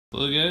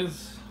Hello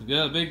guys, we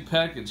got a big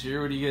package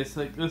here. What do you guys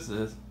think this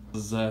is?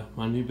 This is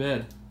my new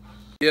bed.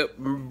 Yep,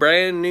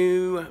 brand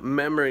new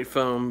memory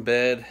foam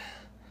bed.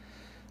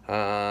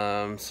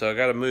 So I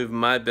gotta move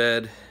my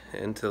bed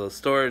into the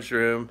storage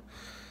room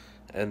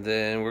and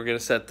then we're gonna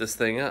set this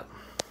thing up.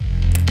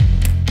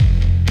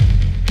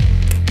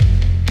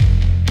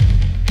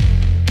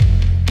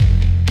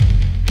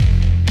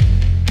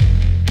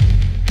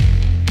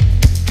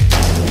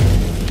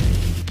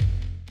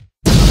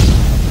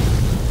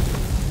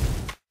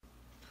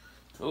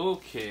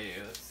 Okay,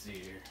 let's see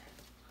here.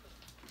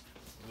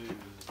 Move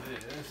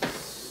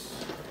this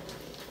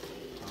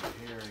over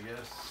here, I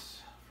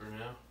guess, for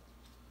now.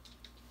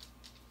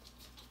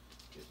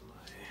 Get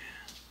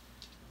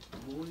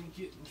my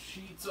blanket and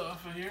sheets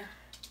off of here.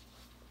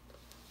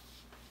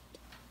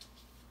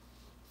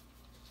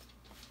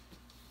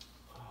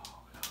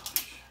 Oh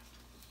gosh.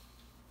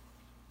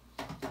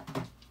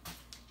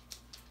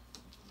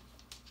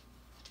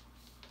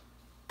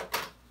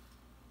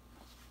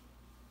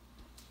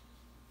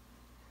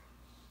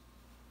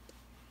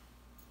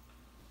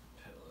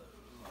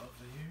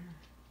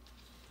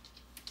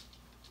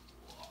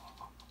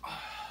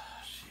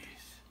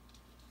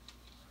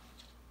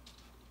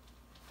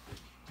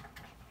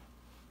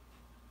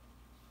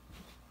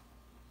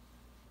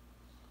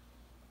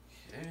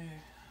 Okay, take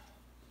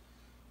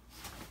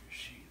your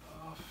sheet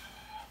off.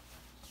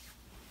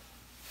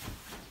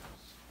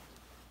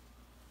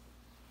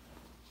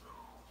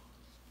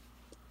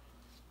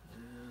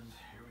 And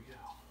here we go.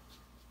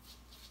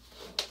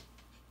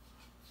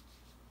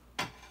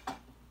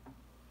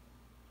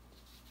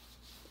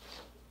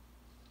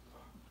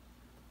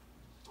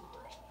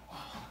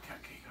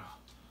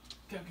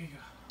 Go,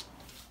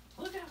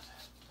 go. Look out.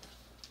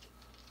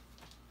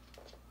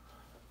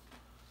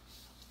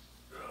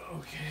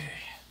 Okay.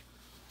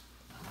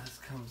 This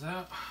comes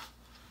out,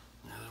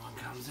 the other one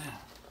comes in.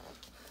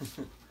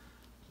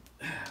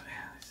 Man,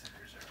 these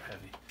suckers are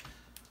heavy.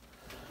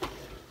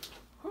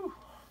 Whew.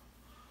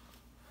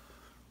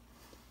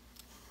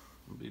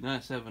 It'd be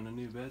nice having a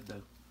new bed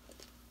though.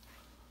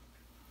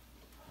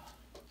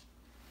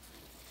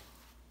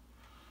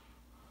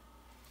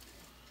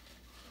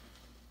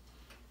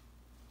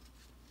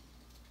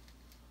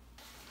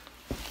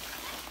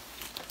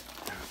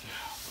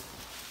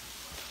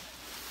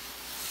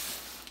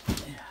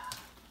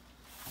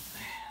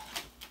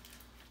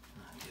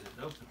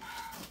 Open.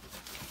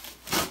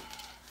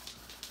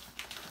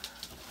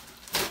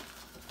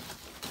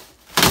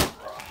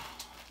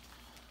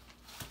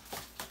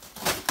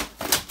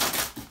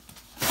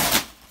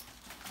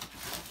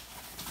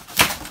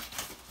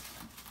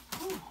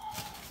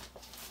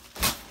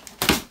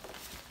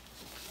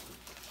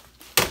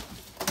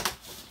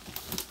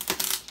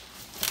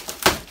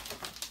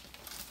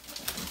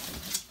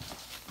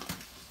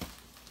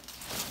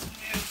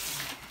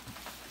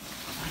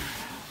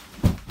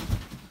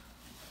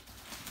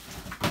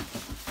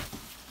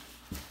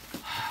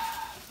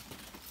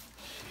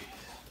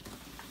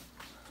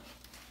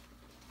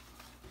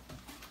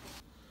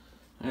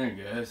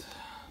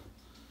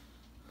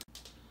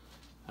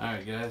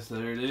 Alright guys,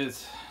 there it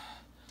is.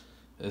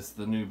 It's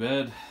the new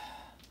bed.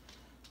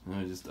 And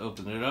I just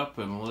open it up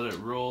and let it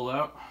roll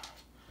out.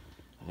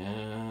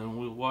 And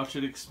we'll watch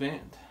it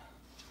expand.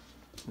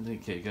 What do you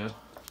think, Keiko? What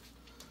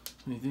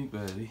do you think,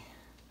 buddy?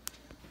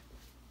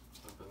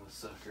 Open the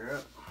sucker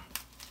up.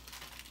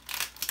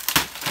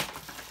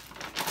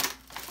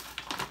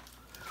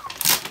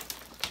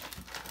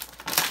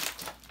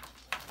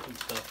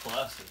 It's tough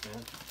plastic,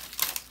 man.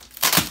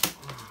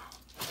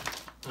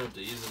 I have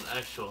to use an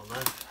actual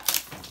knife.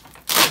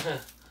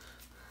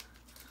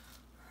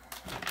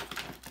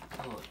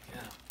 Holy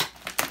cow.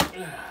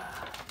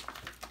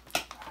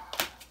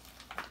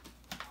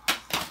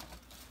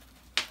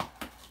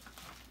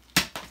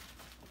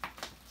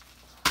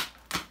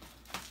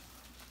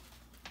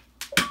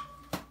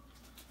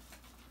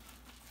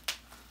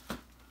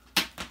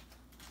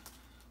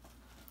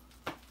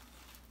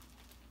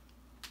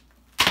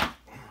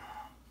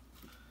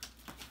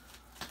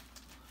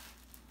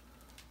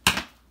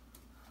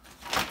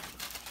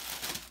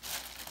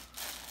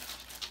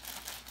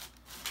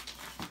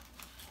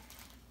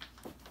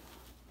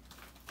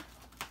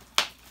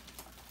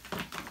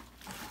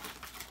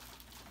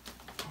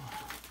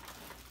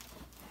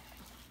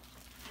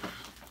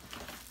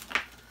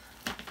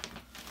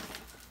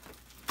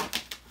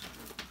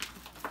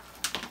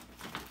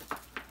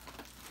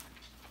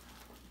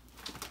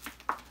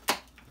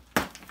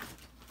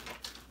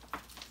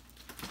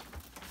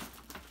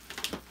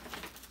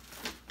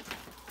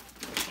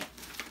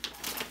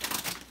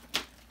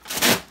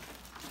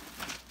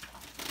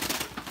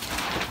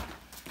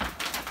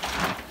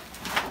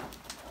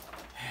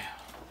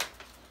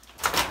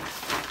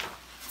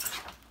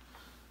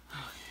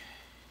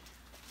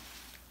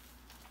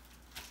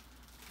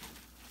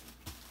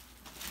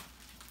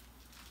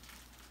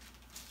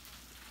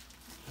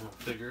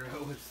 Figure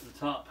out what's the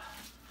top.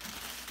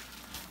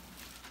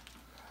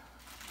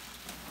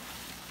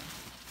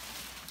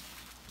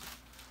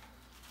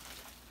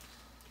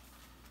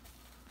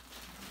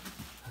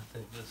 I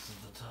think this is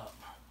the top.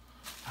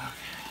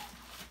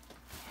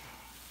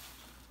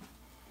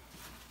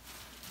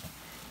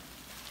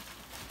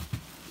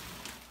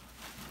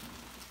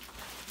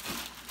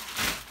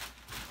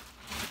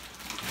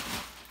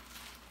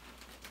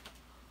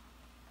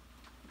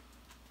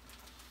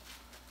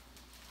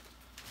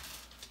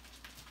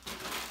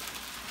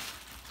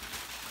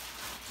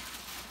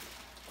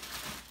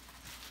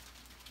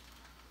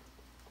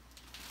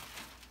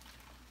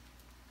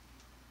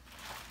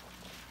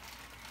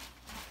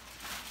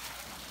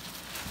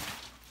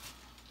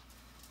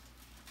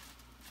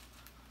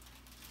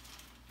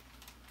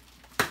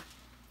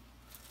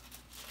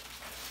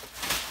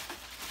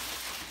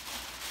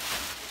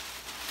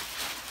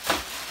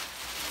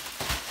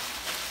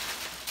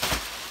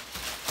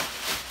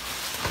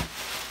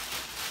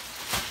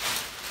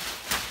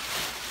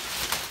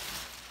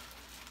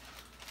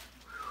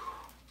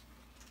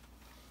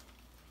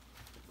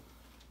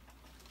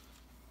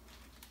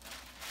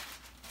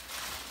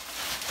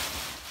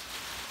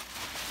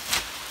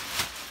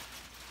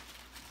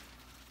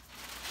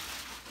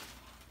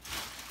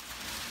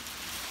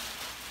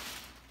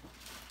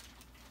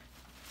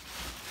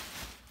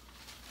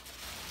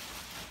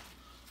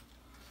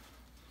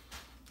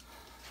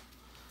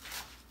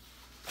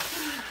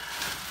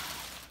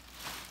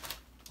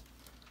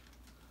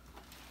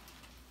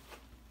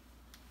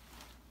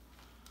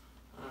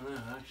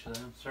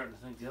 Actually, I'm starting to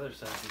think the other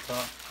side's the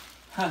top.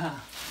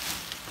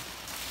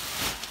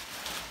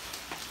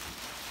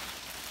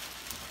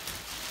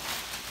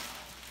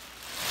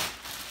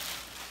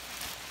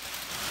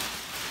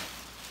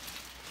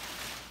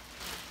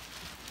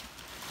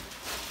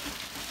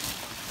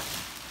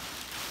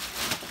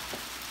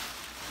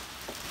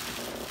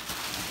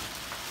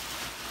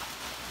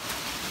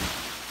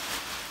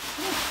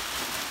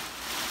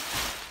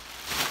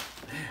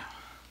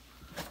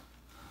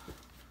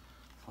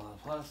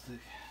 Plastic.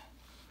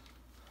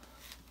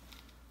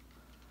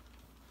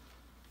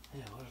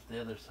 Yeah, where's the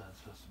other side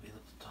supposed to be at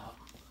the top?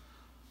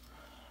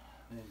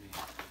 Maybe.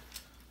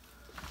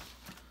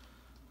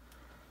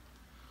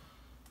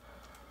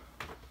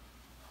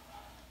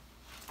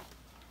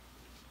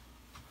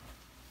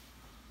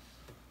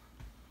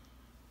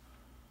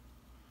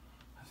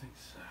 I think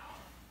so.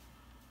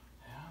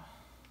 Yeah?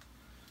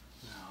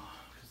 No,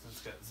 because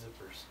that's got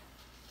zippers.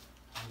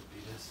 It would be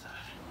this side.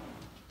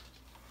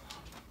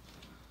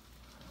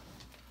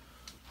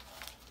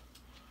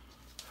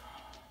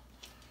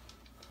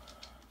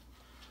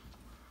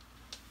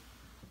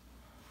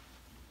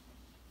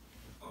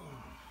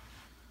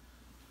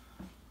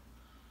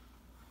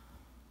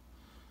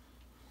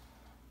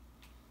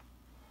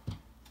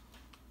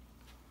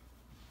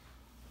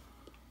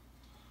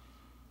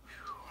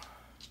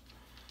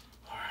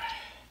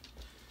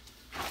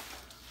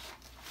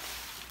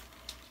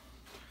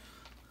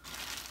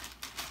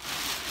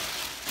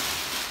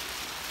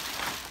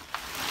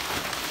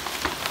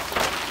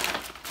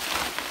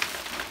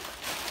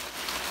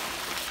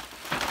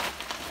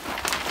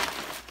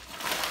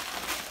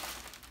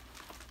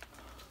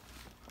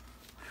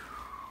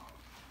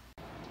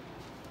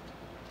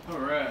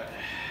 Alright,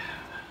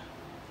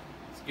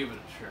 let's give it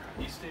a try.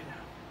 You stay down.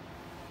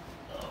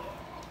 Oh.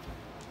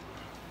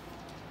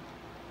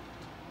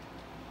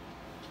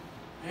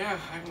 Yeah,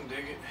 I can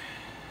dig it.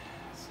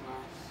 It's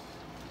nice.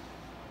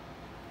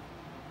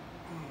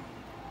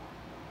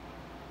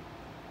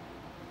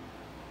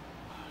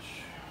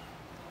 Gosh.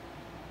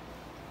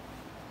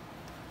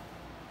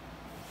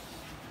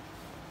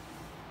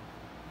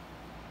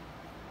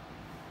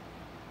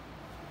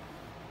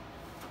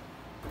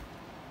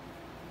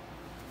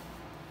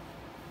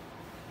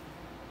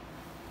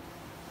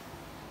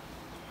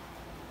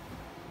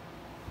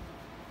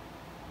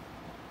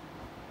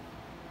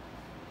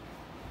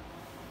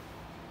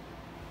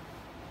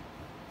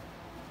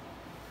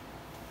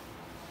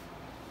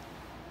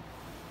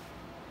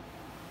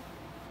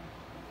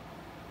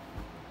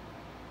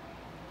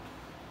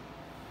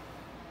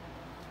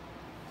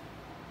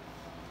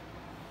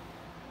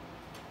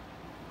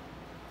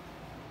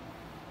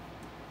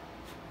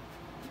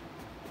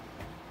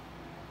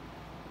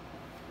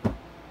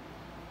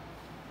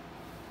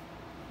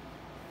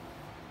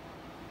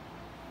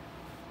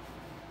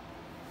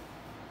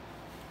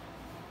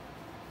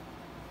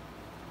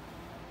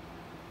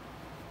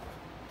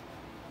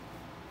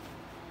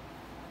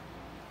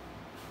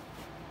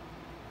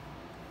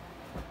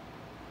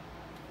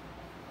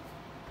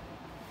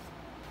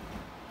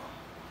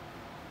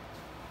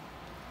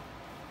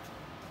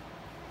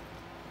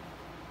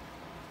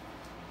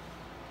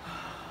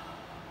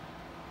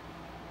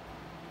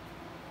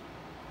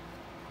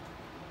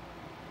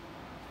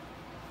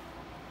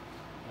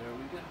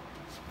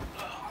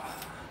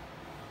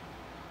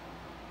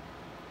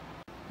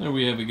 There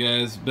we have it,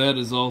 guys. Bed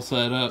is all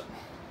set up.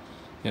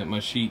 Got my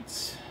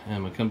sheets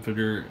and my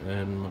comforter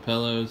and my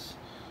pillows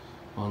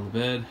on the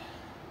bed.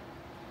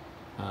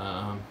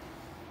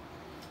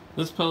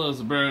 This pillow is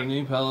a brand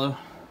new pillow.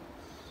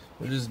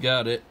 We just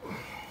got it.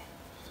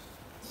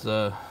 It's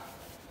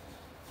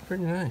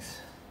pretty nice.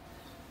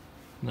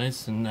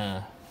 Nice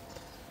and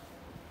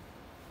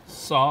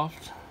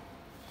soft.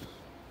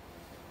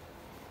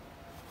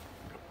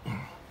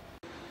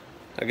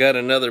 I got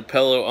another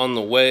pillow on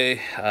the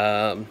way.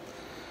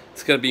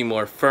 It's going to be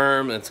more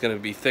firm. It's going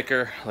to be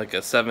thicker, like a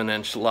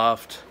 7-inch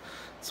loft.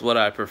 It's what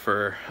I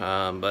prefer.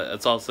 But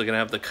it's also going to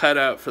have the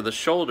cutout for the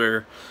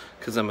shoulder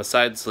because I'm a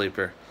side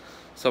sleeper.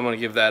 So I'm going to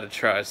give that a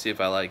try, see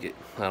if I like it.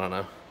 I don't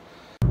know.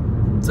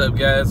 What's up,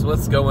 guys?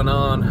 What's going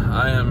on?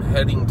 I am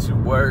heading to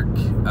work.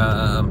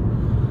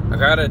 I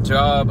got a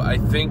job. I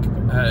think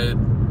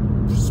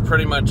it's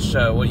pretty much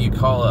what you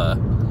call a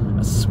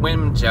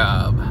swim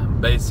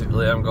job.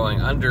 Basically, I'm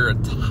going under a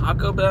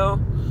Taco Bell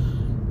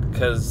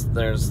because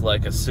there's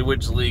like a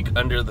sewage leak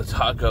under the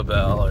Taco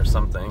Bell or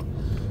something,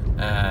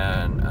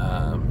 and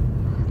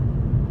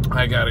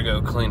I gotta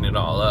go clean it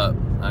all up.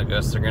 I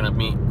guess they're gonna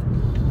meet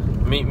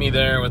me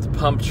there with a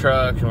pump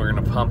truck, and we're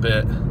gonna pump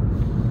it,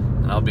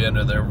 and I'll be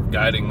under there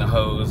guiding the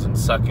hose and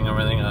sucking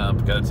everything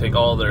up. Gotta take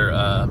all their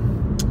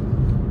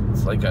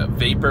it's like a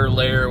vapor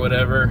layer or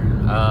whatever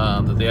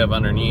that they have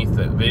underneath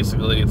it.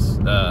 Basically, it's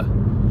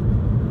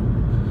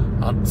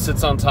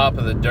sits on top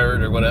of the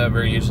dirt or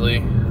whatever usually.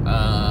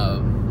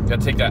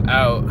 Gotta take that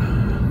out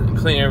and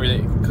clean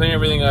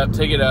everything up,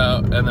 take it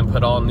out, and then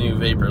put all new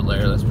vapor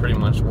layer. That's pretty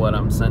much what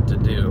I'm sent to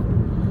do.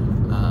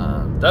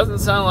 Doesn't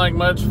sound like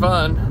much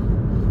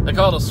fun. They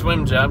call it a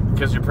swim job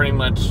because you're pretty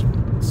much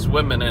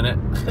swimming in it.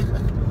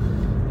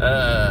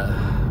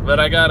 But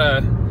I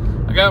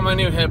got my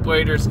new hip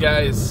waders,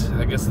 guys.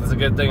 I guess it's a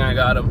good thing I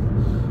got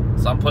them.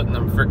 So I'm putting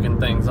them freaking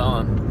things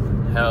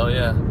on. Hell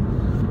yeah.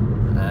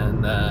 And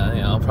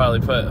you know, I'll probably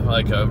put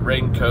like a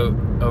raincoat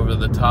over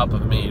the top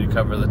of me to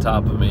cover the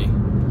top of me.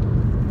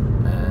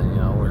 And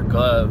you know, wear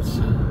gloves.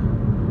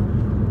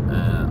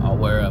 And I'll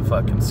wear a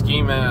fucking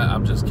ski mask.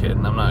 I'm just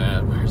kidding. I'm not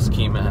gonna wear a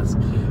ski mask.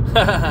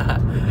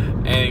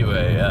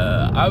 Anyway,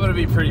 I'm gonna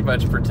be pretty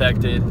much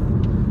protected.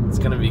 It's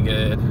gonna be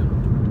good.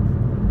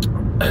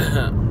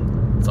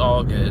 It's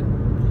all good.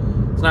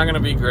 It's not gonna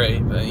be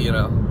great, but you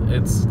know,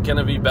 it's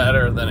gonna be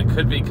better than it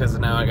could be because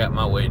now I got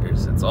my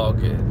waders. It's all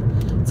good.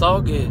 It's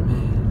all good,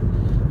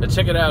 man. But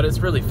check it out, it's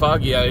really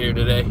foggy out here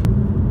today.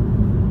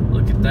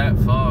 Look at that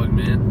fog,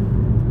 man.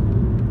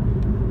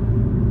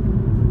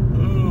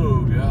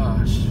 Oh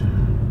gosh.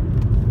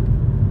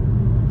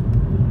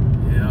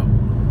 Yeah.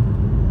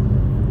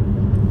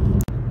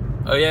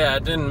 Oh yeah, I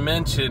didn't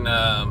mention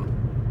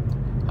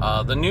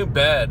the new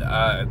bed.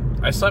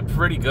 I slept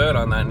pretty good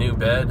on that new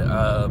bed.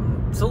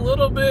 It's a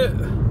little bit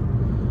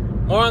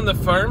more on the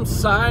firm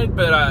side,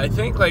 but I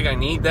think like I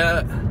need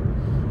that.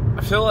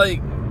 I feel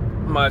like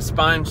my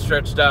spine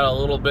stretched out a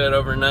little bit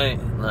overnight.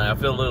 I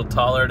feel a little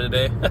taller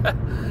today.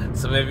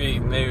 So maybe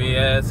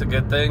yeah, it's a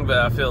good thing, but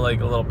I feel like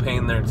a little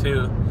pain there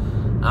too.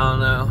 I don't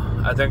know.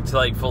 I think to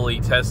like fully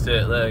test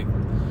it, like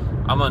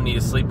I'm gonna need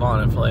to sleep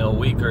on it for like a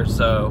week or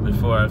so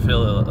before I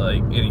feel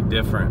like any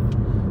different.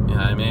 You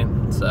know what I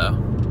mean? So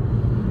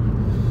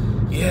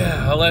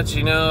yeah, I'll let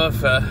you know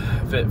if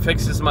it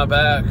fixes my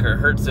back or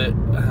hurts it.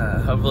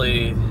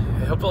 Hopefully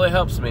it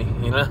helps me,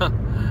 you know.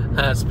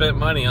 I spent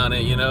money on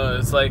it, you know.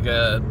 It's like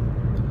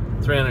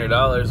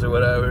 $300 or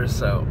whatever,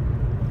 so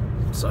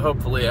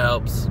hopefully it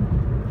helps.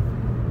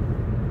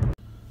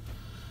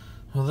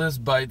 Well, this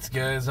bites,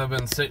 guys. I've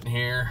been sitting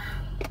here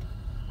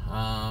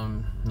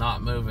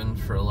not moving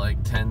for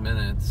like 10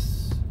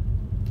 minutes.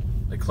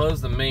 They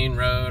closed the main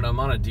road.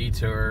 I'm on a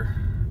detour.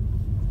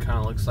 Kind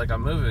of looks like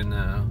I'm moving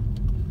now.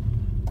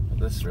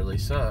 This really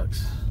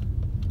sucks.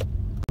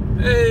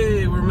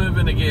 Hey, we're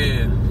moving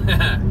again.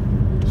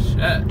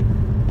 Shit.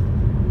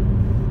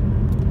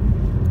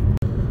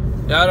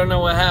 Yeah, I don't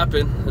know what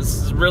happened. This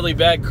is a really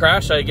bad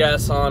crash, I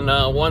guess, on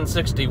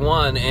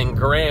 161 in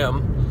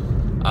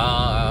Graham.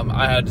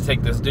 I had to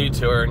take this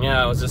detour, and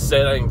yeah, I was just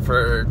sitting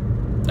for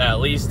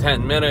at least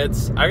 10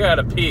 minutes. I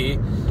gotta pee.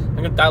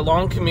 I got that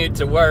long commute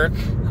to work,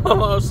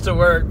 almost to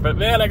work, but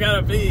man, I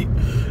gotta pee.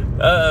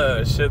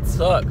 Shit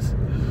sucks.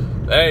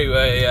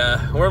 Anyway,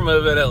 we're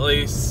moving at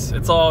least.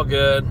 It's all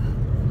good.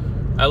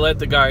 I let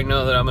the guy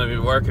know that I'm going to be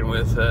working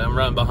with. I'm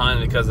running behind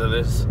because of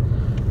this.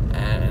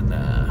 And,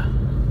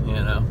 you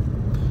know,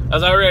 I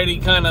was already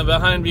kind of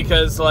behind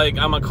because, like,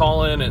 I'm going to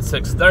call in at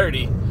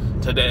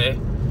 6:30 today.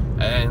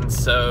 And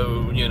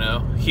so, you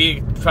know,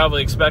 he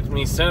probably expected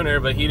me sooner,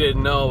 but he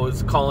didn't know I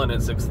was calling at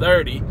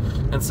 6:30.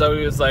 And so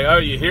he was like, "Oh,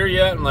 you here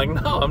yet?" I'm like,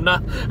 "No, I'm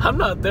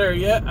not there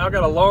yet. I've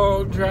got a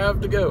long drive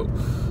to go."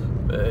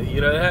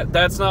 You know,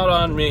 that's not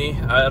on me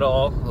at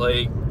all.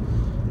 Like,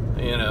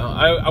 you know,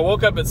 I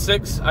woke up at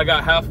 6. I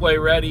got halfway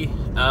ready.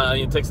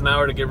 It takes an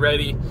hour to get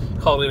ready.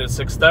 Called in at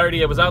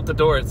 6:30. I was out the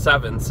door at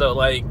 7. So,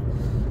 like,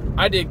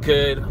 I did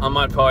good on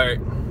my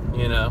part.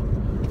 You know,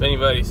 if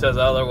anybody says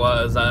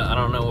otherwise, I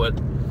don't know what,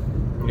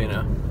 you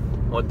know,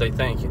 what they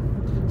thinking.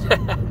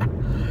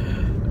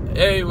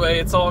 Anyway,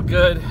 it's all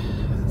good.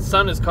 The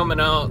sun is coming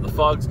out. The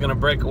fog's gonna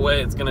break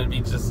away. It's gonna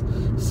be just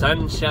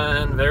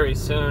sunshine very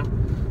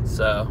soon.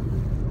 So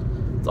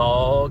it's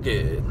all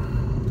good.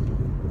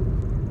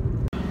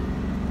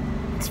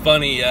 It's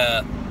funny,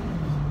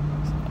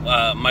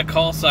 my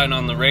call sign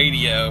on the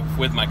radio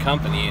with my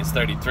company is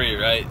 33,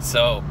 right?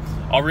 So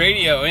I'll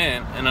radio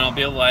in and I'll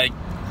be like,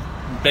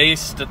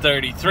 base to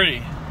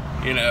 33,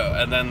 you know,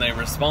 and then they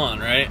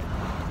respond, right?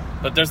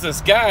 But there's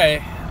this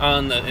guy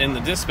in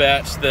the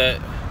dispatch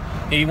that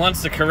he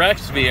wants to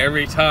correct me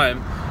every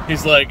time.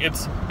 He's like,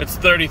 it's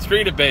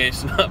 33 to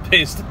base, not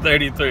base to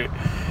 33.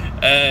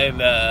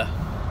 And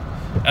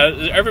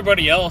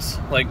everybody else,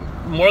 like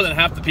more than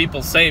half the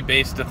people say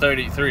base to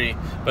 33,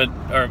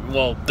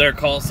 well, their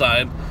call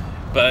sign,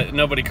 but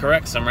nobody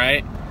corrects them,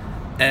 right?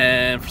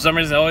 And for some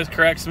reason it always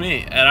corrects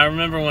me. And I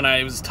remember when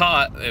I was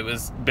taught it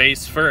was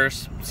base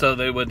first, so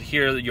they would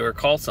hear your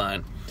call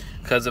sign,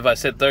 because if I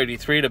said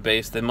 33 to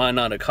base, they might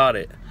not have caught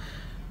it.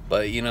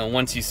 But you know,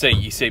 once you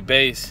say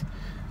base,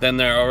 then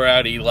they're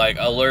already like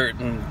alert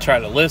and try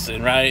to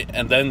listen, right?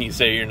 And then you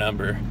say your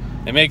number.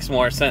 It makes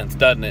more sense,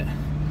 doesn't it?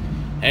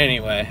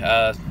 Anyway,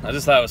 I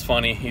just thought it was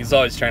funny. He's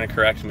always trying to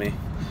correct me.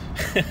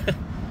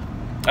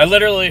 I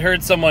literally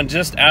heard someone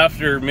just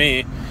after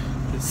me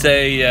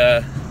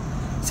say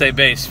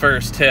base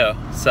first too.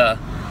 So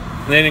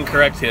they didn't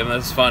correct him.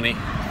 That's funny.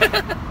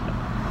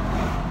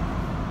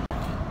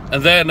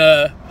 And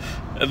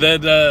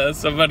then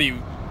somebody,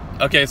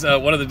 okay, so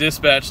one of the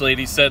dispatch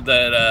ladies said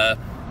that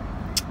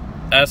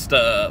asked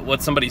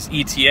what somebody's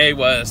ETA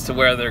was to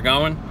where they're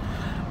going,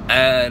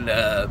 and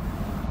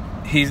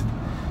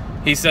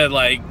he said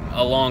like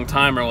a long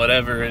time or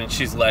whatever, and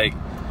she's like,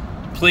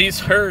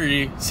 please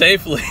hurry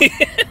safely.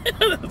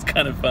 That's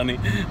kind of funny.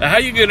 How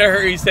you gonna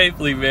hurry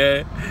safely,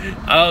 man?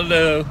 I don't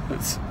know.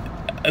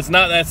 It's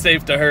not that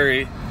safe to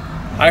hurry.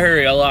 I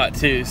hurry a lot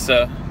too,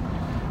 so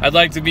I'd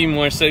like to be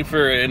more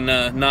safer and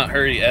not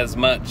hurry as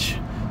much.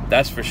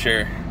 That's for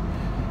sure.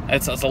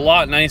 It's a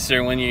lot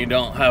nicer when you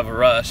don't have a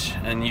rush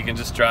and you can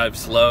just drive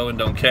slow and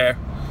don't care.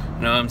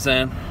 You know what I'm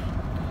saying?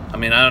 I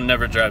mean, I don't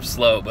never drive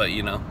slow, but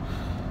you know,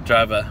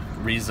 drive a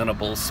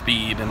reasonable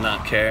speed and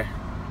not care.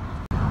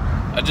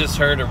 I just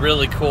heard a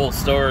really cool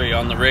story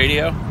on the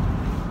radio.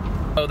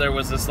 Oh, there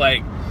was this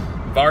like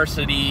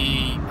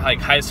varsity, like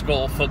high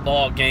school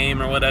football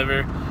game or whatever,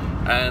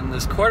 and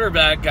this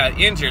quarterback got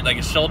injured, like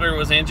his shoulder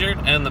was injured,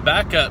 and the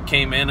backup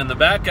came in, and the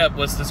backup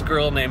was this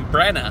girl named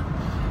Brenna,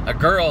 a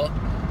girl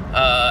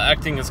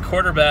acting as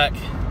quarterback,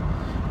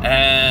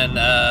 and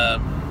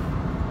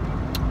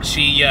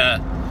she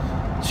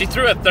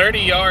threw a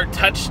 30-yard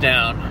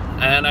touchdown,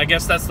 and I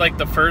guess that's like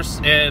the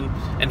first in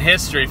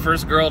history,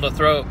 first girl to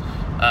throw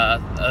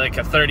like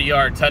a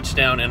 30-yard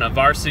touchdown in a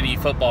varsity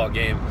football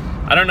game.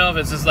 I don't know if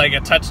it's just like a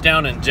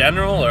touchdown in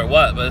general or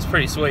what, but it's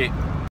pretty sweet.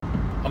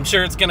 I'm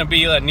sure it's gonna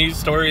be a news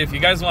story. If you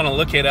guys want to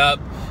look it up,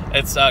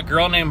 it's a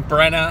girl named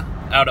Brenna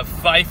out of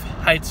Fife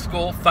High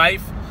School,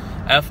 Fife,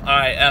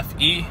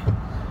 F-I-F-E,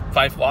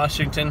 Fife,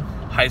 Washington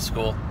High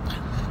School.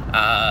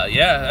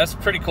 Yeah, that's a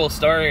pretty cool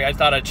story. I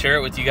thought I'd share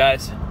it with you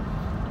guys.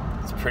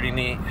 It's pretty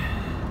neat.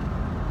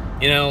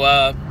 You know,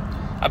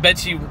 I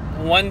bet you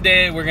one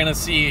day we're gonna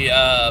see, you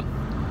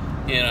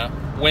know,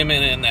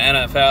 women in the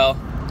NFL,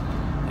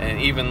 and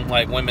even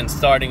like women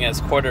starting as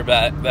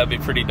quarterback. That'd be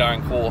pretty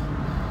darn cool.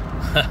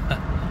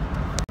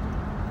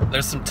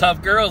 There's some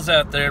tough girls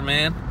out there,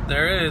 man.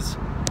 There is.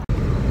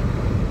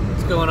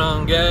 What's going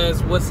on,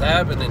 guys? What's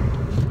happening?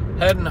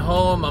 Heading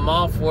home. I'm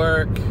off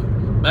work.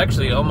 I'm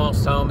actually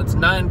almost home. It's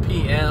 9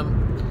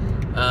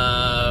 p.m.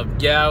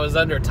 Yeah, I was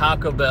under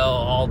Taco Bell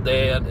all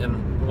day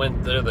and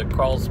went through the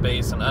crawl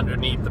space and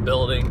underneath the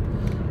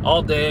building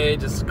all day,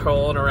 just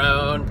crawling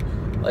around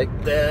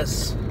like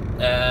this,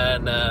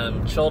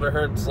 and shoulder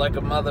hurts like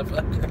a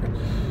motherfucker.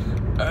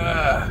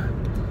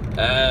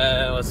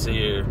 Let's see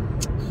here.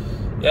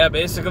 Yeah,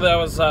 basically I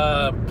was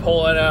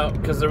pulling out,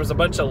 because there was a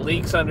bunch of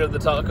leaks under the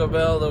Taco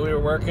Bell that we were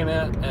working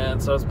at,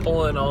 and so I was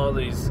pulling all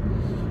this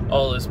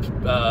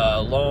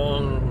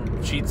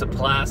long sheets of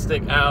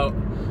plastic out,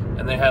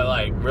 and they had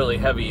like really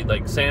heavy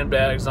like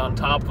sandbags on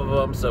top of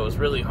them, so it was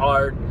really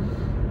hard.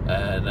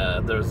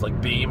 And there was like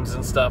beams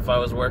and stuff I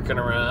was working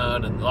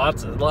around, and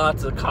lots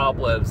of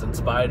cobwebs and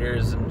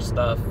spiders and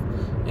stuff,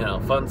 you know,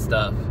 fun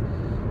stuff.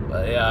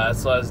 But yeah,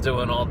 that's what I was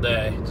doing all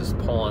day, just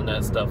pulling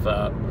that stuff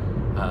out.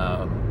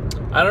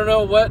 I don't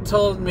know what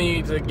told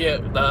me to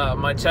get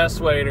my chest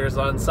waders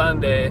on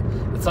Sunday.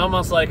 It's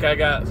almost like I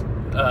got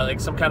like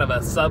some kind of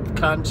a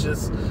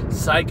subconscious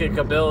psychic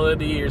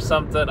ability or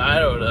something. I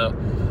don't know,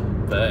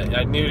 but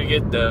I knew to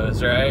get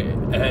those, right?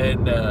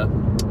 And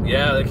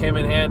yeah, they came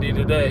in handy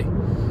today.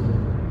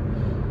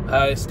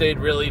 I stayed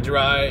really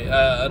dry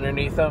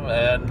underneath them,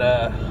 and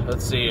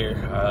let's see here.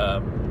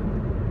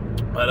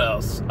 What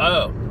else?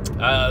 Oh,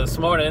 this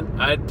morning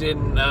I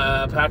didn't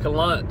pack a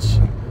lunch,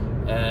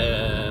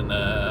 and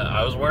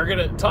I was working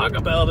at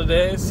Taco Bell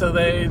today, so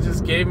they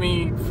just gave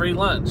me free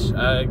lunch.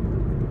 I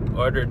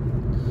ordered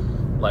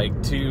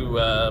like 2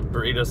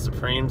 burrito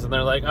supremes, and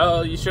they're like,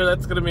 "Oh, you sure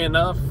that's gonna be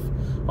enough?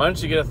 Why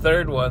don't you get a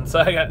third one?" So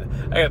I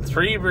got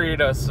 3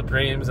 burrito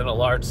supremes and a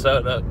large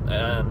soda,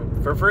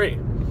 and for free.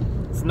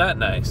 It's not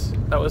nice.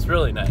 That was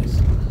really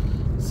nice.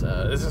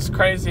 So it's just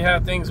crazy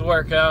how things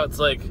work out. It's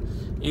like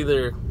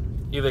either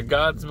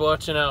God's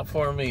watching out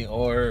for me,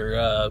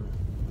 or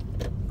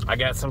I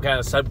got some kind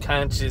of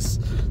subconscious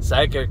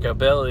psychic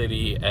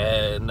ability,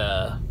 and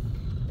I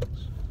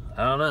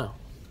don't know.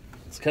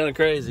 It's kind of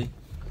crazy.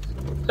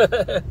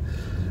 But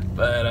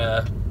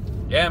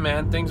yeah,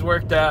 man, things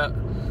worked out.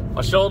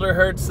 My shoulder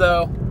hurts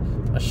though.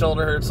 My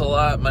shoulder hurts a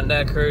lot. My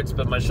neck hurts,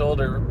 but my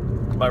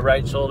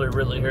right shoulder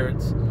really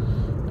hurts.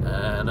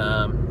 And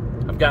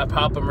I've got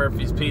Papa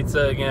Murphy's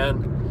Pizza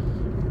again,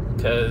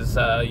 because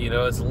you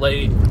know, it's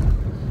late.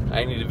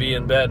 I need to be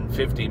in bed in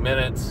 50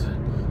 minutes,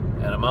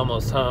 and I'm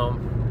almost home.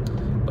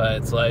 But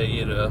it's like,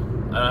 you know,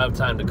 I don't have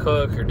time to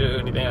cook or do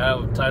anything. I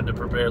don't have time to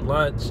prepare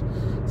lunch.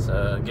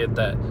 So get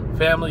that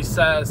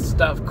family-sized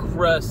stuffed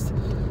crust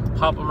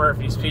Papa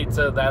Murphy's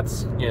Pizza.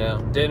 That's, you know,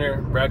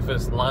 dinner,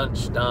 breakfast,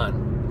 lunch,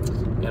 done.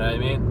 You know what I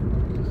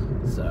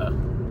mean? So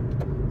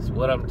that's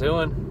what I'm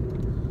doing.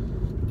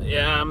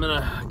 Yeah, I'm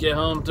gonna get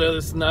home, throw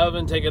this in the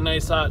oven, take a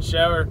nice hot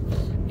shower,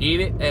 eat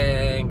it,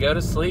 and go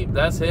to sleep.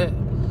 That's it.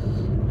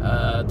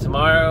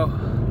 Tomorrow,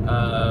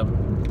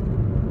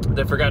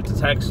 they forgot to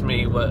text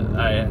me what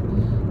I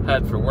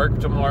had for work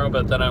tomorrow,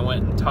 but then I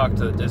went and talked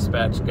to the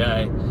dispatch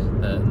guy,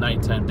 the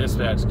nighttime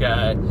dispatch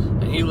guy,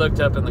 and he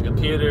looked up in the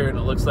computer, and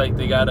it looks like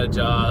they got a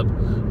job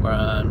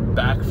on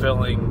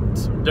backfilling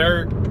some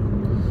dirt,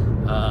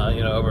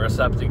 you know, over a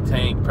septic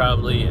tank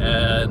probably,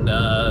 and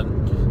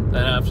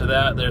then after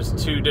that, there's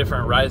 2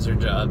 different riser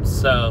jobs.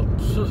 So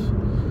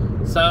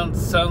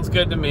sounds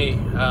good to me.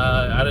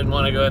 I didn't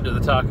want to go into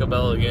the Taco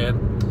Bell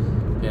again.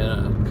 you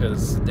know,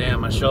 because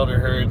damn, my shoulder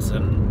hurts,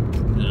 and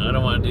you know, I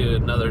don't want to do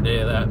another day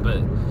of that. But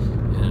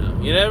you know,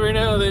 you never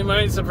know, they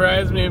might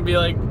surprise me and be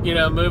like, you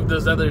know, move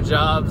those other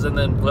jobs and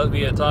then put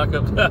me at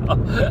Taco Bell.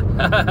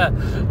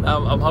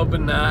 I'm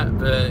hoping not,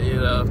 but you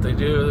know, if they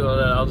do,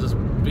 I'll just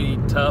be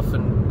tough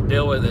and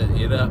deal with it.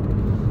 You know,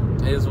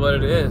 it is what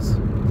it is.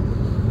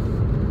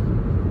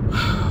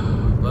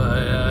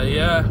 But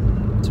yeah,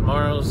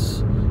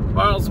 tomorrow's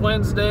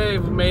Wednesday.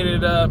 We made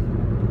it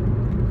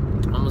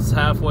almost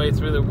halfway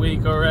through the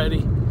week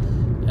already,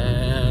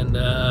 and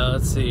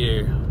let's see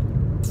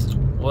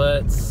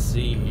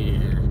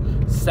here.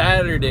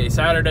 Saturday,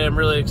 I'm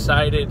really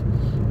excited.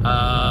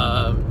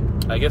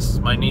 I guess it's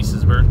my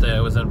niece's birthday.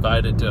 I was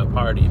invited to a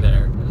party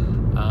there.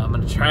 I'm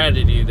gonna try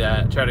to do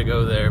that, try to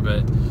go there,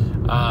 but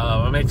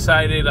I'm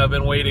excited. I've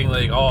been waiting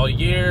like all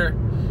year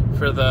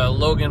for the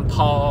Logan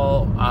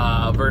Paul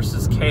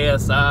versus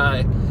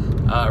KSI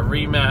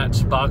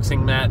rematch,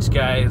 boxing match,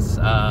 guys.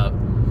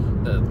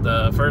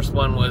 The first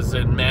one was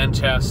in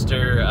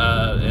Manchester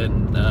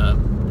in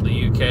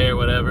the UK or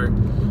whatever,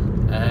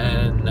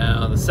 and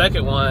now the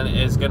second one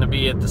is going to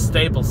be at the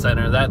Staples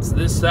Center. That's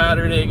this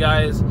Saturday,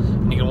 guys,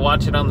 and you can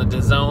watch it on the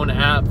DAZN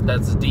app.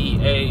 That's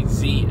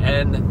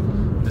DAZN,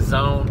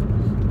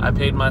 DAZN. I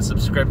paid my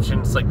subscription.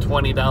 It's like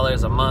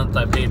 $20 a month.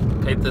 I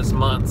paid this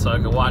month so I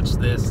could watch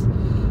this.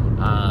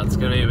 It's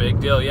going to be a big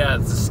deal. Yeah,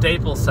 it's the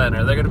Staples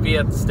Center. They're going to be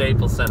at the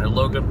Staples Center.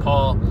 Logan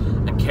Paul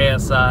and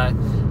KSI.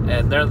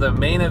 And they're the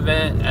main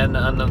event. And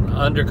on the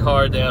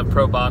undercard, they have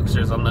pro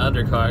boxers on the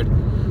undercard.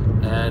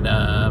 And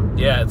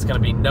yeah, it's going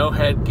to be no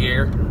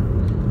headgear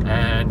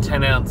and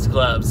 10-ounce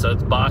gloves. So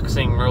it's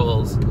boxing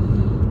rules.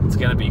 It's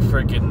going to be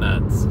freaking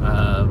nuts.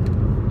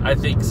 I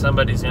think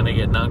somebody's going to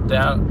get knocked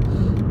out.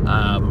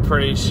 I'm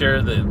pretty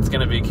sure that it's going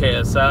to be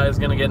KSI is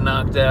going to get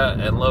knocked out,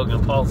 and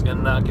Logan Paul's going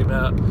to knock him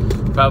out,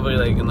 probably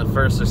like in the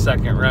first or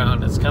second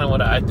round. It's kind of what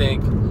I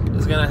think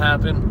is going to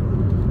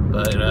happen,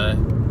 but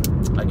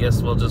I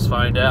guess we'll just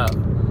find out,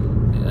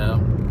 you know.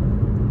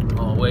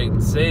 We'll wait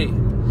and see.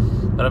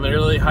 But I'm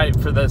really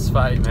hyped for this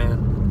fight,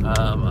 man.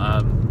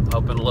 I'm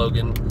hoping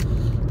Logan,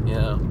 you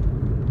know,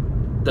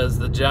 does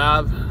the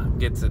job,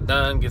 gets it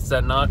done, gets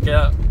that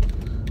knockout,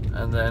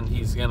 and then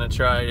he's going to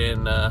try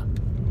and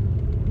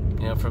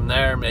you know, from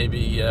there,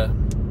 maybe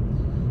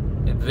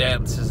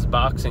advance his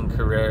boxing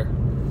career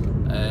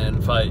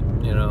and fight,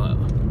 you know,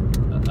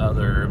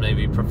 other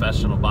maybe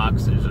professional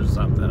boxers or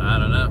something. I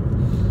don't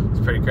know.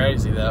 It's pretty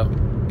crazy, though.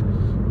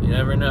 You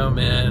never know,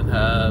 man.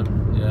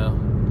 You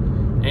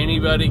know,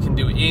 anybody can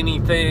do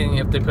anything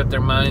if they put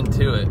their mind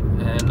to it.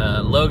 And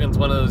Logan's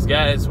one of those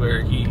guys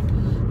where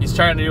he's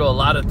trying to do a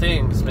lot of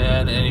things,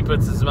 man, and he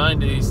puts his mind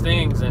to these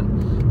things,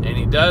 and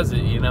he does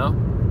it, you know.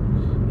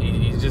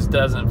 He just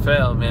doesn't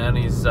fail, man.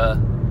 He's a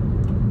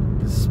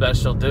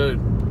special dude.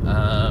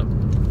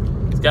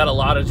 He's got a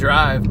lot of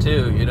drive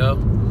too, you know.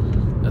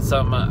 That's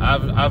something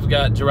I've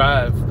got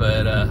drive,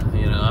 but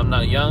you know, I'm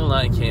not young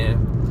like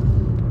him,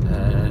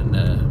 and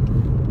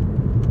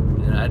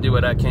you know, I do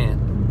what I can.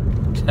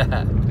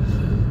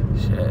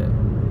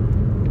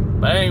 Shit.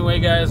 But anyway,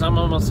 guys, I'm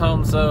almost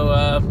home, so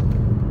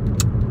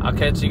I'll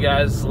catch you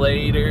guys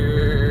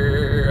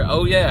later.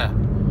 Oh yeah,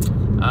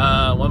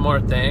 one more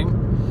thing.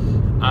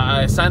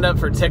 I signed up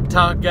for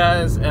TikTok,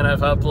 guys, and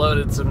I've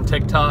uploaded some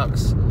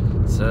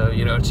TikToks. So,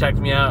 you know, check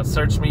me out.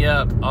 Search me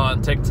up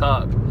on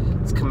TikTok.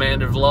 It's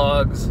Commander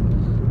Vlogs.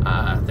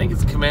 I think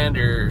it's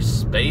Commander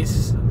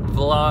Space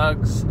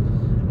Vlogs.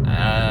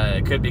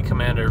 It could be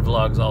Commander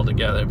Vlogs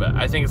altogether, but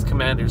I think it's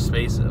Commander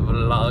Space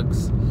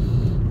Vlogs.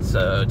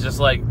 So, just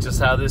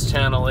how this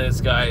channel is,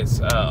 guys,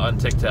 on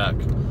TikTok.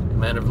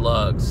 Commander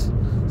Vlogs.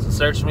 So,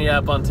 search me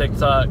up on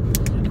TikTok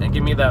and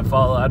give me that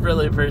follow. I'd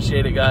really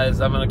appreciate it,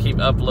 guys. I'm gonna keep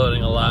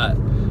uploading a lot.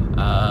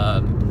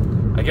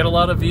 I get a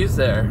lot of views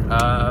there.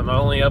 I've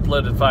only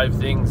uploaded 5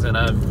 things, and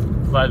I've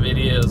 5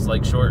 videos,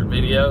 like short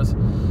videos,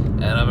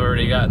 and I've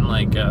already gotten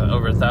like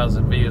over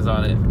 1,000 views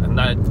on it. And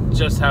that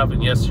just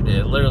happened yesterday.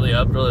 I literally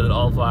uploaded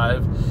all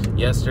 5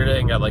 yesterday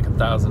and got like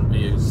 1,000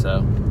 views.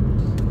 So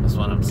that's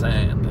what I'm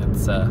saying.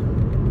 It's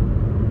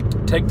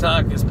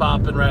TikTok is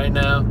popping right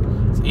now.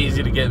 It's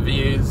easy to get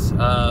views.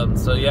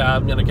 So yeah,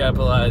 I'm gonna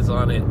capitalize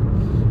on it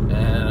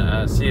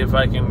and see if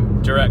I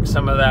can direct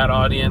some of that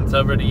audience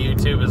over to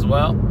YouTube as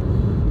well.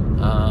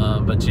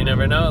 But you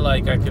never know,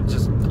 like I could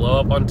just blow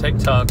up on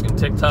TikTok, and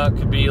TikTok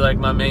could be like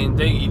my main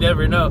thing. You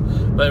never know.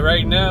 But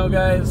right now,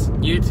 guys,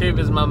 YouTube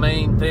is my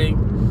main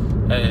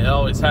thing. It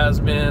always has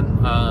been.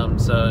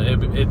 So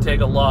it'd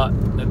take a lot.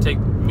 It'd take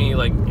me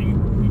like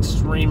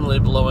extremely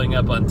blowing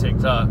up on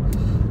TikTok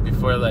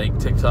before like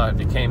TikTok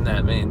became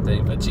that main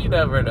thing. But you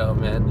never know,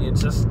 man. You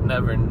just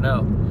never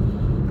know.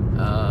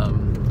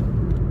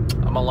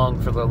 I'm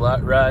along for the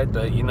ride,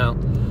 but you know,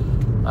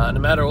 no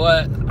matter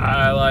what,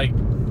 I like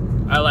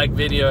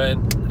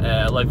videoing.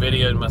 I like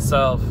videoing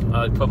myself.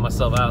 I like put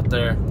myself out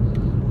there,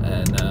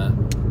 and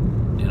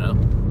you know,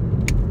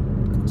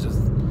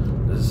 just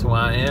this is who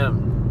I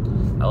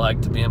am. I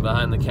like to be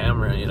behind the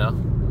camera, you know.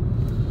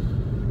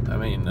 I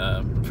mean,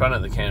 in front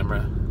of the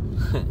camera,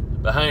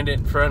 behind it,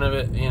 in front of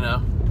it, you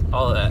know,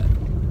 all of that.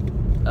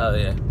 Oh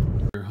yeah.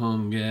 We're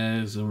home,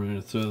 guys, and we're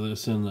gonna throw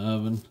this in the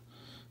oven.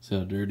 See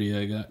how dirty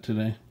I got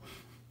today?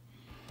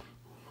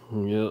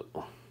 Yep.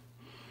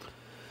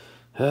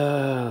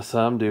 So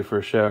I'm due for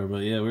a shower,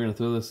 but yeah, we're gonna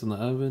throw this in the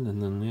oven,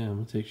 and then yeah, I'm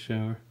gonna take a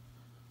shower.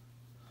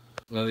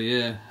 Oh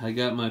yeah, I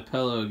got my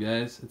pillow,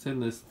 guys. It's in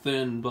this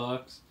thin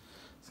box.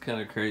 It's kind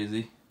of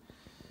crazy,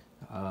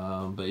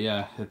 but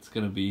yeah, it's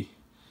gonna be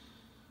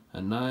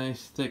a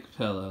nice thick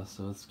pillow.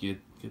 So let's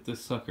get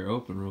this sucker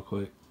open real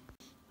quick.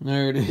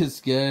 There it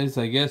is, guys.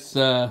 I guess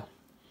I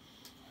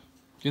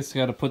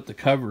got to put the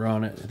cover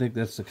on it. I think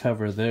that's the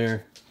cover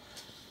there.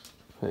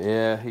 But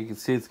yeah, you can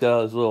see it's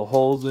got those little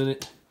holes in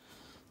it.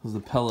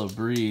 The pillow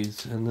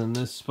breathes, and then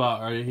this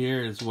spot right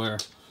here is where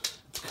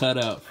it's cut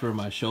out for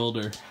my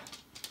shoulder.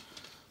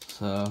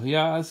 So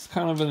yeah, it's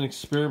kind of an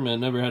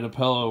experiment. Never had a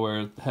pillow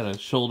where it had a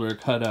shoulder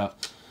cut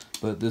out,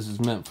 but this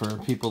is meant for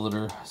people that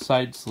are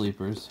side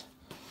sleepers.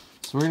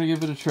 So we're gonna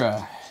give it a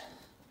try.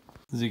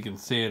 As you can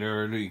see, it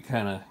already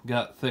kind of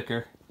got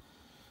thicker,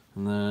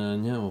 and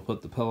then yeah, we'll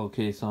put the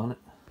pillowcase on it,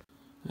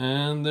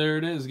 and there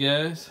it is,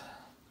 guys.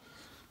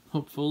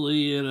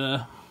 Hopefully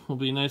it will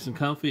be nice and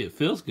comfy. It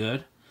feels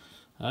good.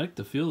 I like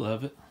the feel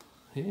of it.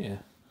 Yeah.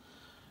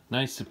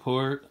 Nice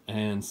support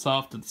and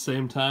soft at the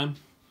same time.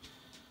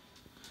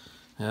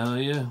 Hell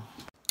yeah.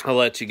 I'll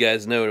let you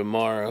guys know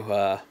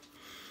tomorrow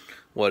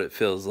what it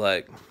feels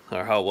like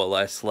or how well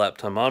I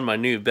slept. I'm on my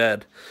new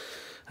bed.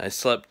 I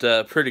slept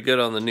pretty good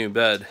on the new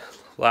bed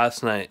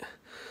last night.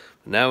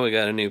 Now we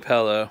got a new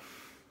pillow.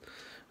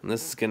 And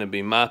this is going to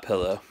be my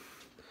pillow.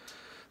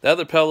 The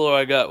other pillow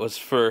I got was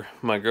for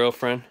my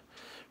girlfriend.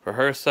 For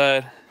her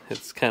side,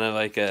 it's kind of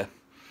like a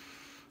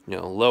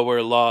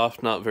lower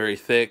loft, not very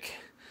thick.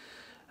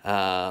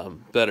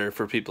 Better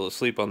for people to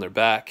sleep on their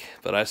back,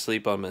 but I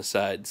sleep on my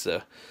side,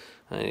 so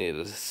I need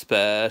a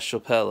special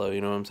pillow,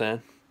 you know what I'm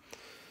saying?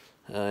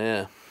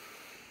 Yeah.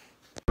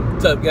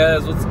 What's up,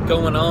 guys? What's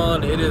going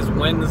on? It is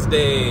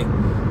Wednesday.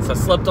 So I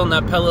slept on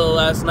that pillow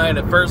last night.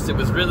 At first, it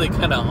was really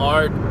kind of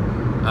hard.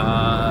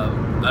 I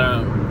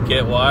don't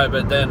get why,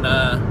 but then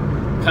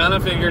kind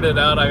of figured it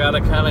out. I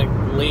gotta kind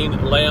of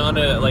lay on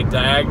it like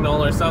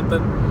diagonal or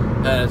something.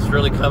 And it's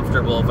really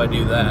comfortable if I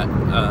do that.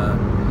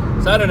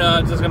 So I don't know,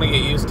 I'm just gonna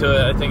get used to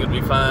it. I think it'd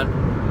be fine.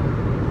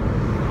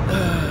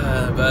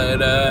 But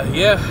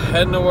yeah,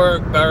 heading to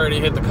work. I already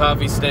hit the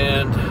coffee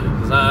stand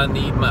because I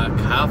need my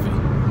coffee.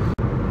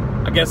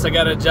 I guess I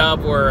got a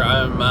job where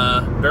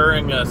I'm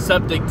burying a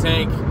septic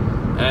tank,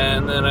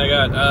 and then I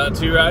got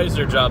 2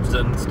 riser jobs to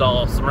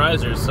install some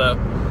risers. So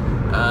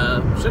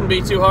shouldn't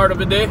be too hard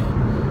of a day.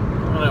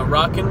 I'm gonna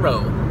rock and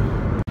roll.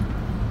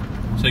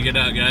 Check it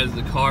out, guys.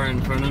 The car in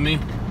front of me.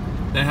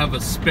 They have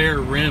a spare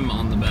rim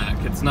on the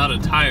back. It's not a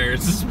tire,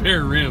 it's a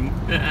spare rim.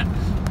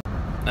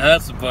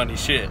 That's some funny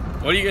shit.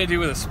 What are you gonna do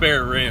with a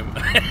spare rim?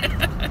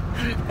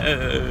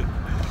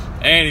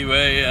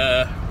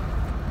 Anyway,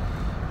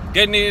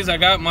 good news,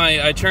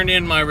 I turned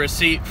in my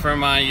receipt for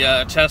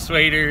my chest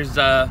waders.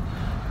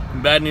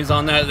 Bad news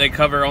on that, they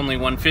cover only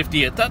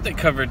 $150. I thought they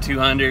covered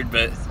 $200,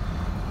 but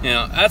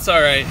that's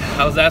alright.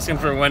 I was asking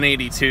for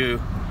 $182.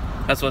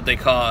 That's what they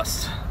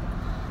cost.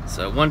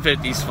 So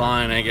 150 is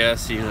fine, I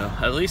guess,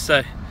 at least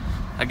I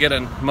get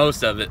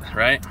most of it,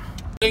 right?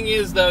 Thing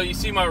is, though, you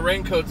see my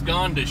raincoat's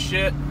gone to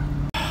shit.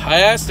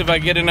 I asked if I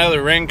get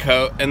another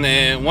raincoat, and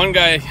then one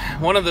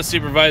of the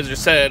supervisors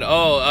said,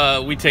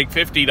 oh, we take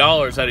 $50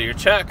 out of your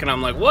check, and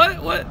I'm like,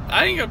 what?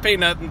 I ain't gonna pay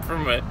nothing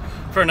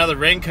for another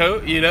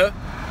raincoat,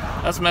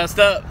 That's messed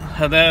up.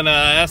 And then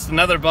I asked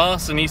another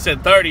boss, and he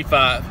said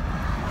 35.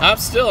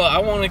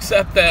 I won't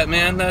accept that,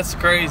 man. That's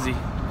crazy.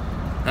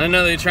 I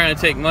know they're trying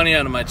to take money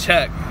out of my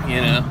check,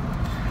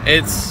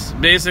 It's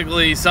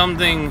basically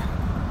something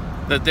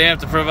that they have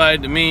to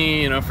provide to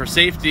me, for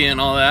safety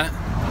and all that.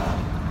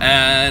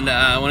 And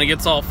when it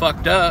gets all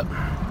fucked up,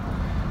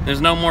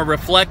 there's no more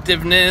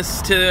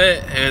reflectiveness to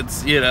it.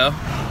 It's,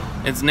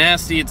 it's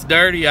nasty, it's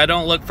dirty. I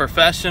don't look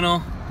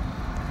professional.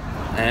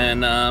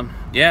 And,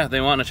 yeah, they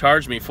want to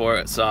charge me for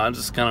it. So I'm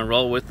just going to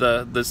roll with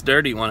this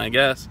dirty one, I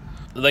guess.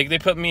 Like, they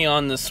put me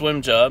on the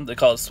swim job. They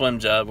call it swim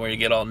job, where you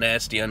get all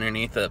nasty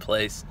underneath that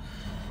place.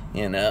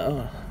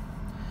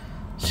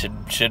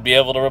 Should be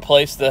able to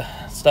replace the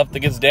stuff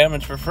that gets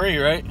damaged for free,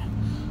 right?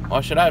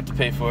 Why should I have to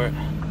pay for it?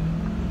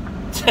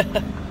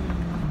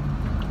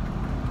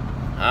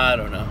 I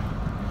don't know.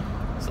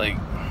 It's like,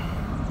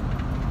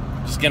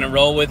 just gonna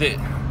roll with it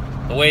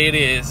the way it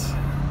is.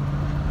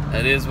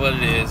 That is what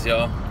it is,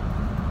 y'all.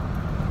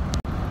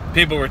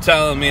 People were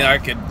telling me I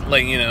could,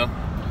 like,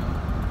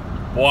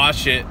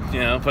 wash it,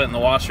 put it in the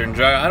washer and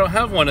dry. I don't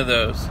have one of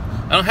those.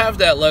 I don't have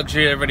that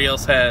luxury everybody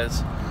else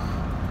has.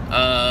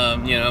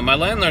 My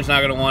landlord's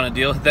not going to want to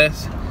deal with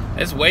this.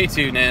 It's way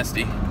too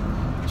nasty.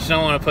 She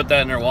don't want to put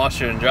that in her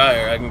washer and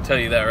dryer. I can tell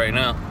you that right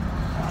now.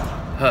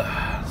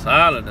 So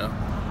I don't know.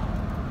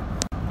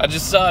 I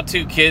just saw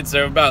 2 kids.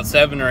 They're about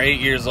 7 or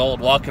 8 years old,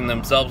 walking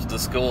themselves to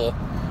school.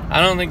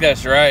 I don't think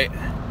that's right.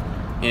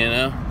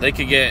 They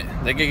could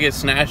get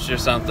snatched or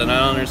something. I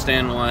don't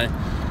understand why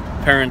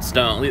parents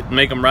don't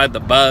make them ride the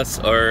bus,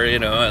 or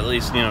at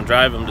least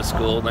drive them to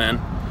school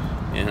then.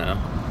 You know,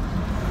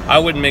 I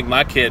wouldn't make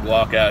my kid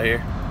walk out here.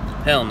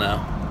 Hell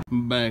no.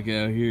 I'm back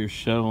out here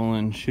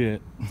shoveling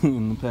shit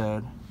in the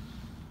pad.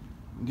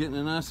 Getting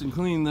it nice and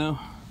clean though.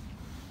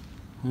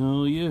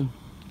 Hell yeah.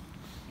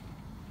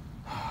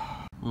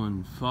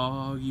 One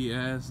foggy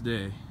ass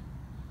day.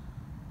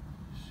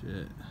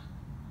 Shit.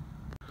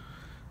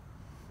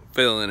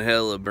 Feeling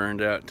hella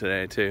burned out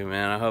today too,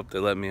 man. I hope they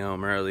let me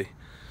home early.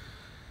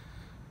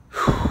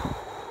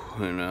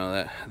 You know,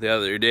 that the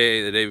other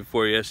day, the day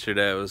before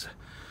yesterday, I was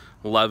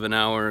 11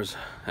 hours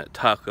at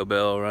Taco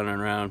Bell running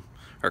around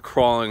or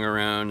crawling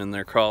around in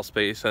their crawl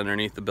space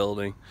underneath the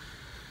building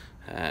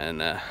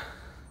and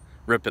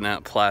ripping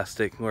out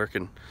plastic,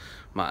 working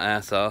my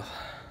ass off,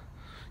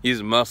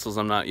 using muscles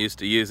I'm not used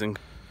to using.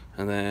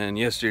 And then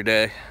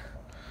yesterday,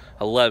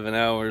 11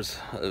 hours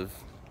of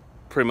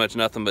pretty much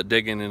nothing but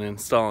digging and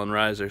installing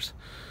risers.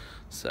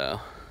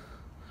 So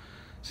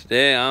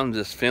today I'm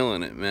just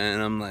feeling it, man.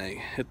 I'm like,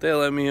 if they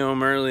let me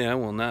home early, I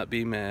will not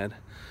be mad.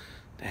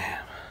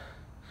 Damn.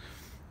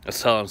 I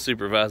was telling the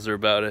supervisor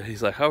about it.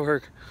 He's like, I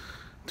work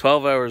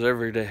 12 hours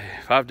every day,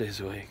 5 days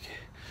a week.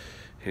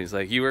 He's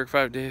like, you work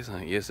 5 days? I'm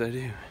like, yes, I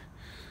do.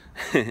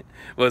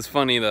 Well, it's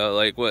funny though,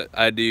 like what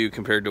I do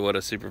compared to what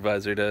a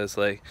supervisor does.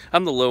 Like,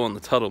 I'm the low on the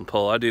totem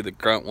pole. I do the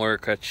grunt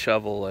work, I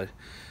shovel,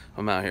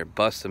 I'm out here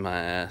busting my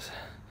ass.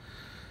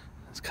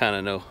 It's kind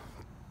of no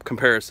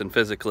comparison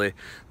physically.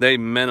 They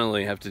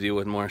mentally have to deal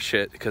with more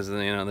shit because, you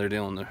know, they're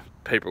dealing with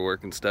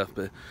paperwork and stuff.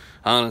 But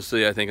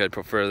honestly, I think I'd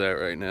prefer that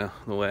right now,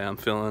 the way I'm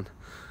feeling.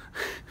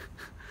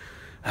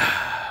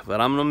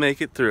 But I'm gonna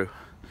make it through.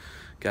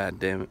 God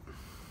damn it.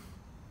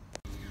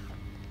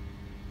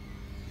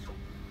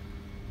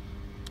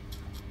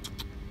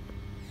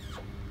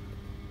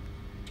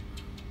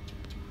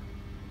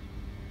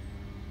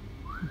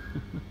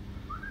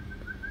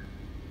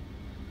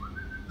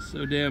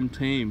 So damn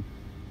tame.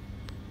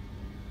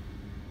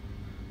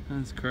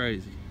 That's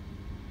crazy.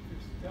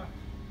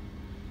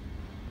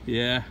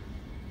 Yeah.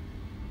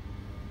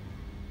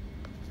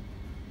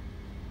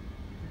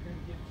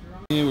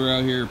 We're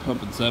out here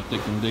pumping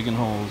septic and digging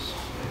holes.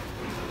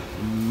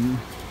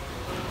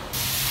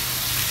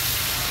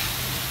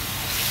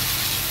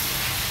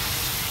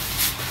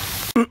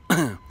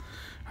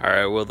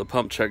 Alright, well, the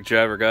pump truck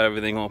driver got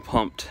everything all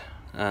pumped.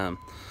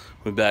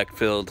 We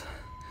backfilled.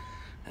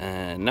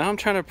 And now I'm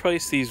trying to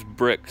place these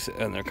bricks,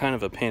 and they're kind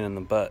of a pain in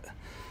the butt.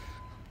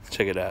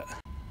 Check it out.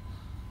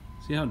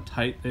 See how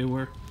tight they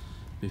were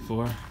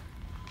before?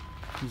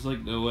 There's like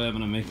no way I'm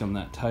gonna make them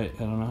that tight. I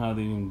don't know how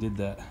they even did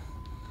that.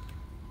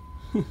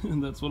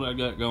 And that's what I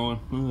got going.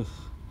 Ugh.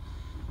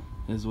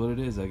 Is what it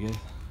is, I guess.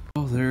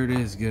 Oh, there it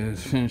is,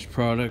 guys. Finished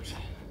product.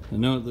 I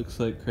know it looks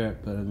like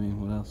crap, but I mean,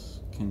 what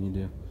else can you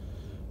do?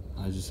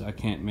 I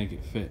can't make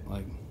it fit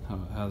like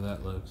how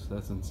that looks.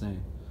 That's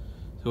insane.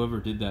 Whoever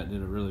did that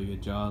did a really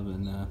good job,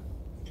 and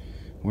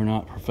we're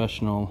not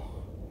professional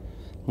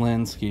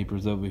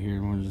landscapers over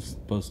here. We're just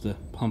supposed to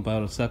pump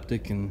out a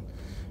septic and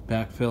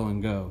backfill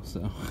and go,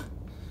 so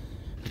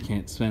I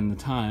can't spend the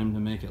time to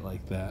make it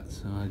like that.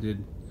 So I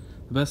did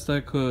the best I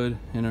could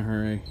in a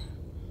hurry.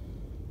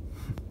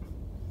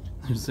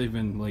 There's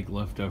even like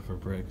leftover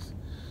bricks.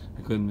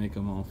 I couldn't make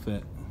them all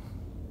fit.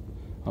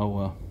 Oh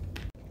well.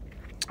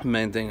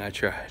 Main thing, I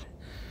tried.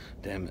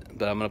 Damn it.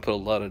 But I'm gonna put a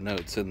lot of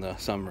notes in the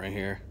summary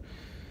here,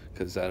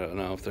 because I don't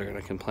know if they're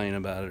gonna complain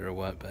about it or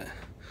what, but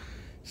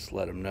just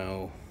let them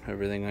know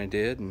everything I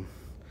did and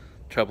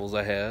troubles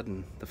I had,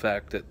 and the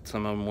fact that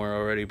some of them were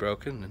already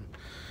broken, and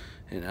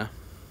you know,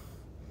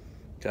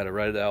 gotta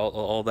write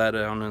all that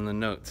down in the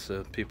notes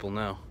so people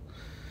know,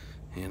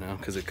 you know,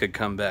 because it could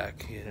come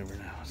back. You never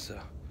know. So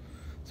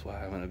that's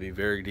why I'm gonna be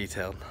very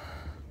detailed.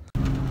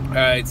 All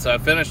right, so I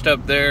finished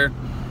up there.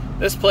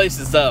 This place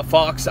is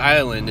Fox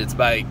Island. It's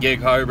by Gig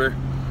Harbor,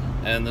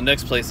 and the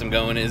next place I'm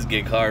going is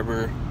Gig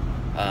Harbor.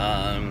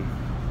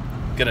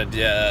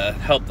 Gonna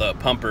help the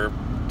pumper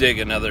dig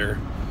another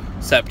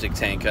septic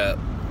tank up.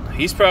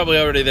 He's probably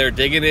already there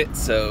digging it,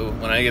 so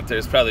when I get there,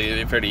 it's probably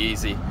gonna be pretty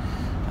easy.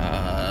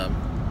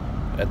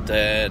 But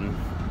then,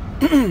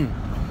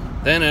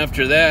 then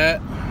after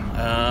that,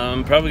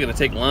 I'm probably gonna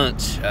take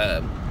lunch.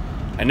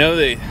 I know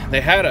they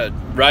had a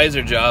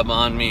riser job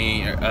on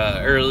me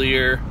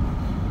earlier.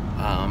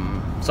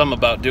 Some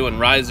about doing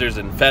risers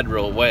in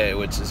Federal Way,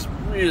 which is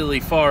really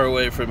far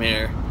away from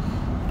here,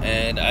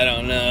 and I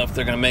don't know if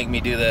they're gonna make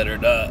me do that or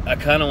not. I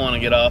kind of want to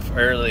get off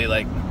early,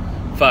 like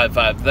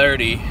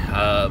 5:30,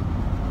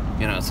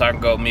 you know, so I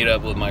can go meet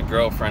up with my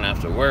girlfriend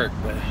after work.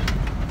 But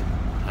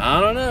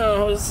I don't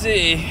know. We'll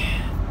see.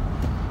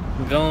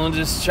 I'm gonna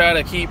just try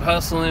to keep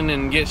hustling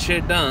and get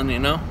shit done. You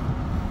know,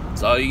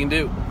 that's all you can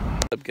do.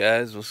 What's up,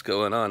 guys? What's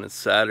going on? It's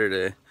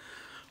Saturday.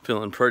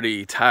 Feeling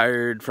pretty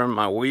tired from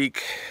my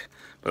week,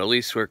 but at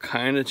least we're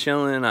kind of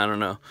chilling. I don't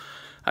know.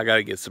 I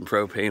gotta get some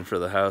propane for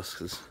the house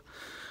because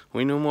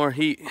we no more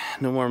heat,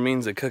 no more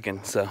means of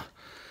cooking. So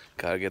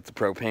gotta get the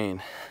propane.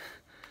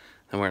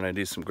 And we're gonna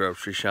do some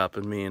grocery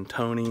shopping, me and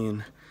Tony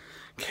and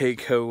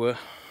Keikoa.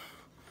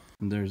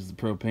 And there's the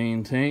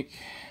propane tank.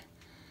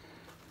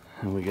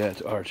 And we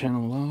got our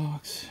channel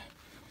logs.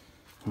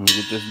 And we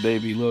get this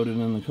baby loaded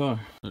in the car.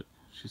 Look,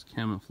 she's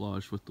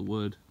camouflaged with the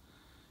wood.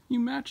 You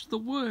matched the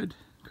wood,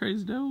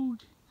 crazy dog.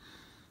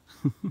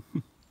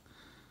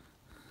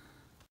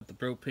 The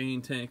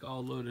propane tank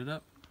all loaded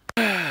up.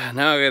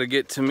 Now I gotta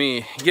get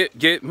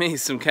me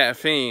some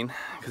caffeine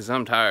because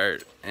I'm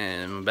tired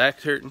and my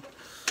back's hurting.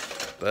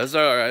 But that's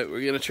alright.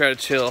 We're gonna try to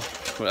chill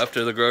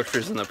after the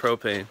groceries and the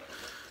propane.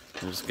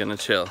 I'm just gonna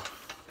chill.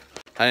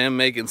 I am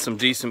making some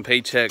decent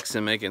paychecks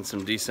and making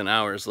some decent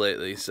hours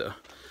lately, so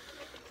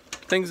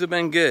things have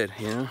been good,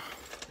 you know.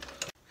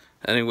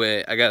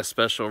 Anyway, I got a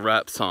special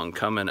rap song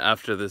coming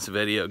after this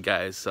video,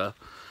 guys, so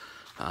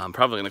I'm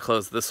probably gonna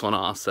close this one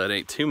off so it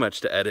ain't too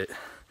much to edit.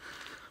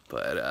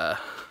 But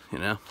you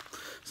know,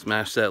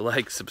 smash that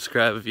like,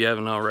 subscribe if you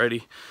haven't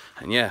already,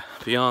 and yeah,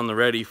 be on the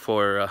ready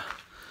for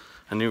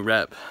a new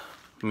rap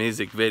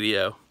music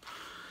video.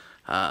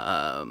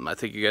 I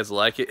think you guys will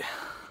like it.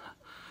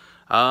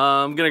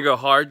 I'm gonna go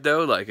hard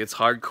though, like it's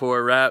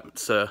hardcore rap,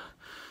 so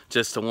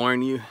just to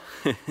warn you.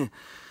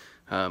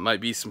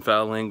 Might be some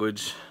foul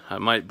language. I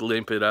might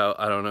blimp it out,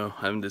 I don't know,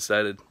 I haven't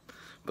decided.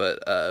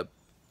 But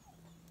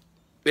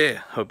yeah,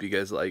 hope you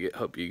guys like it.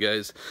 Hope you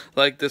guys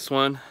like this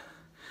one.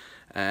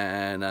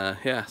 And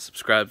yeah,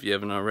 subscribe if you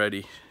haven't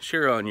already.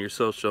 Share on your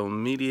social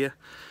media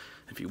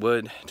if you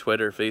would,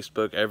 Twitter,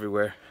 Facebook,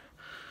 everywhere.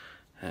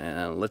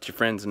 And let your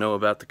friends know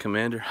about the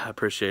Commander. I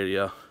appreciate it,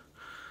 y'all.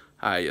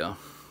 Alright, y'all.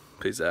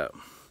 Peace out.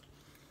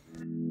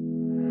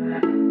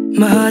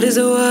 My heart is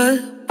at war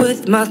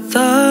with my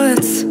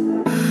thoughts.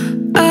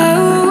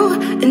 Oh,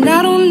 and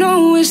I don't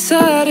know which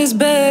side is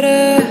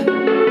better.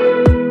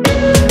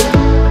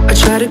 I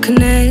try to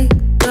connect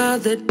all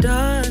the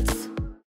dots.